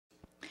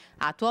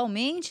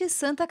Atualmente,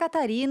 Santa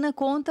Catarina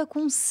conta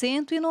com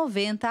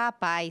 190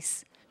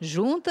 APAES.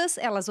 Juntas,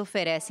 elas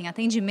oferecem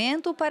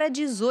atendimento para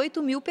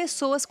 18 mil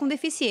pessoas com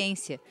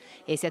deficiência.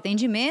 Esse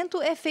atendimento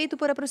é feito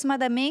por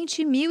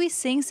aproximadamente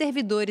 1.100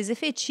 servidores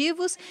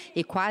efetivos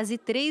e quase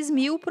 3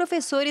 mil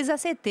professores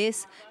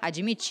ACTs,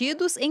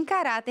 admitidos em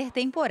caráter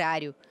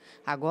temporário.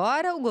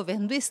 Agora, o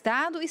governo do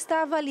estado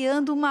está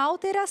avaliando uma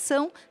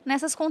alteração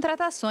nessas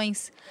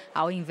contratações.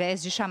 Ao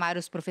invés de chamar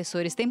os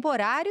professores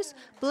temporários,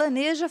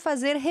 planeja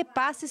fazer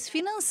repasses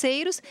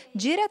financeiros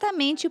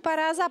diretamente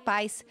para as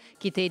APAES,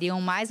 que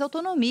teriam mais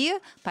autonomia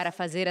para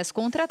fazer as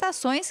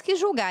contratações que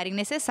julgarem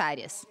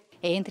necessárias.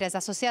 Entre as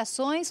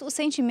associações, o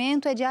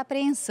sentimento é de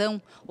apreensão.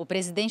 O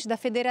presidente da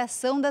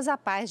Federação das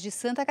APAES de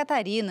Santa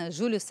Catarina,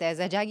 Júlio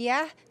César de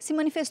Aguiar, se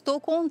manifestou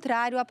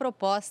contrário à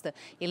proposta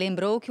e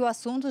lembrou que o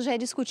assunto já é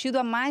discutido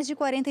há mais de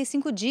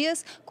 45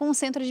 dias com o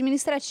Centro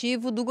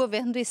Administrativo do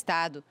Governo do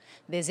Estado.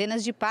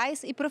 Dezenas de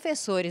pais e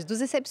professores dos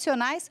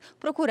excepcionais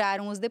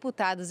procuraram os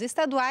deputados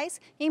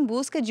estaduais em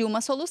busca de uma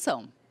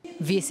solução.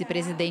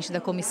 Vice-presidente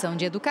da Comissão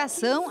de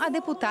Educação, a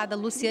deputada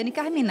Luciane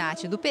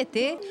Carminati, do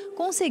PT,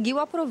 conseguiu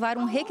aprovar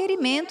um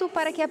requerimento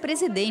para que a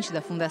presidente da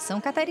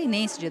Fundação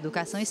Catarinense de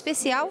Educação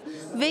Especial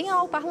venha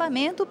ao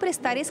parlamento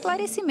prestar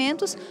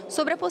esclarecimentos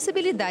sobre a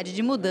possibilidade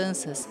de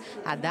mudanças.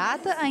 A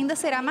data ainda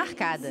será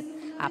marcada.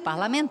 A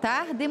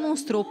parlamentar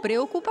demonstrou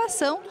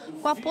preocupação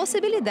com a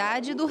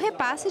possibilidade do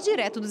repasse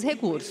direto dos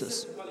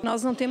recursos.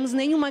 Nós não temos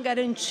nenhuma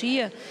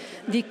garantia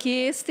de que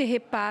este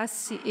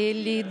repasse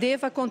ele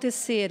deva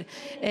acontecer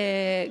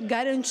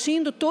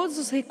garantindo todos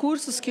os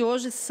recursos que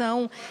hoje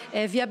são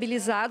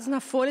viabilizados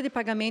na folha de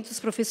pagamento dos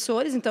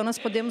professores. Então, nós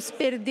podemos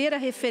perder a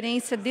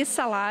referência de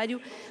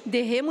salário,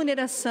 de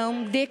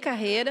remuneração, de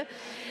carreira.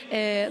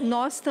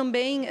 Nós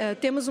também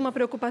temos uma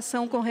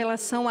preocupação com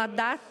relação à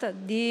data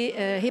de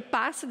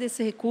repasse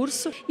desse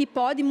recurso e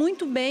pode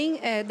muito bem,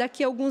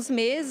 daqui a alguns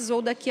meses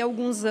ou daqui a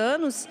alguns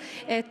anos,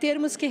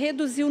 termos que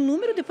reduzir o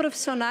número de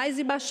profissionais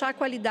e baixar a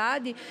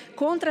qualidade,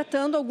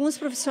 contratando alguns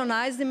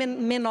profissionais de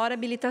menor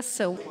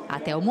habilitação.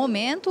 Até o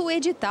momento, o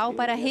edital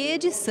para a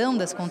reedição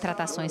das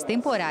contratações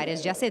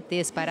temporárias de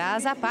ACTs para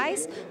as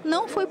APAES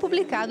não foi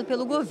publicado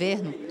pelo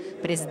governo.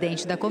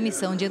 Presidente da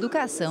Comissão de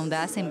Educação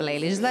da Assembleia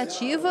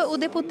Legislativa, o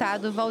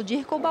deputado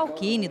Valdir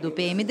Cobalcini, do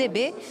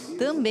PMDB,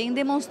 também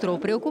demonstrou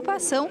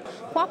preocupação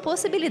com a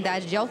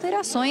possibilidade de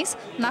alterações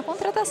na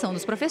contratação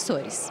dos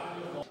professores.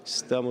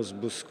 Estamos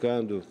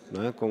buscando,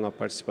 com a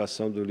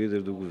participação do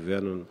líder do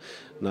governo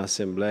na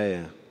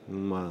Assembleia,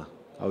 uma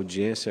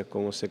audiência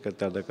com o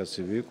secretário da Casa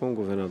Civil e com o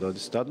governador do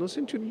estado, no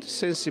sentido de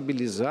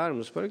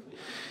sensibilizarmos para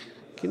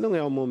que não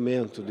é o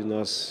momento de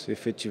nós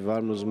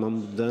efetivarmos uma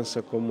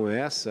mudança como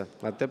essa,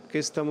 até porque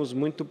estamos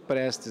muito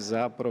prestes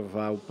a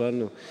aprovar o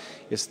Plano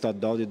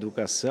Estadual de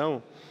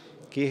Educação,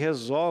 que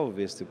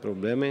resolve este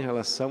problema em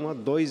relação a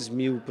 2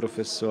 mil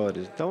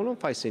professores. Então, não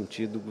faz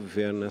sentido o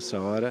governo,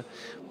 nessa hora,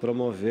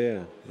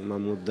 promover uma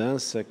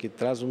mudança que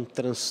traz um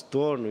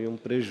transtorno e um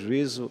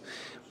prejuízo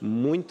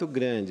muito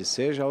grande,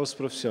 seja aos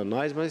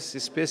profissionais, mas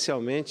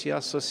especialmente à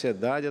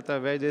sociedade,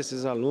 através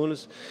desses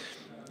alunos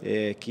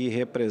que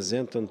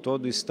representam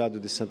todo o estado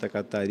de Santa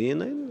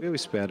Catarina. Eu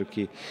espero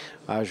que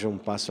haja um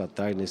passo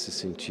atrás nesse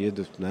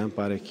sentido,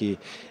 para que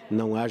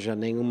não haja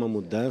nenhuma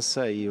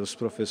mudança e os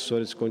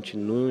professores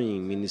continuem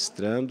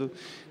ministrando,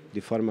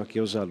 de forma que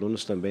os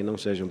alunos também não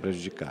sejam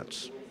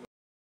prejudicados.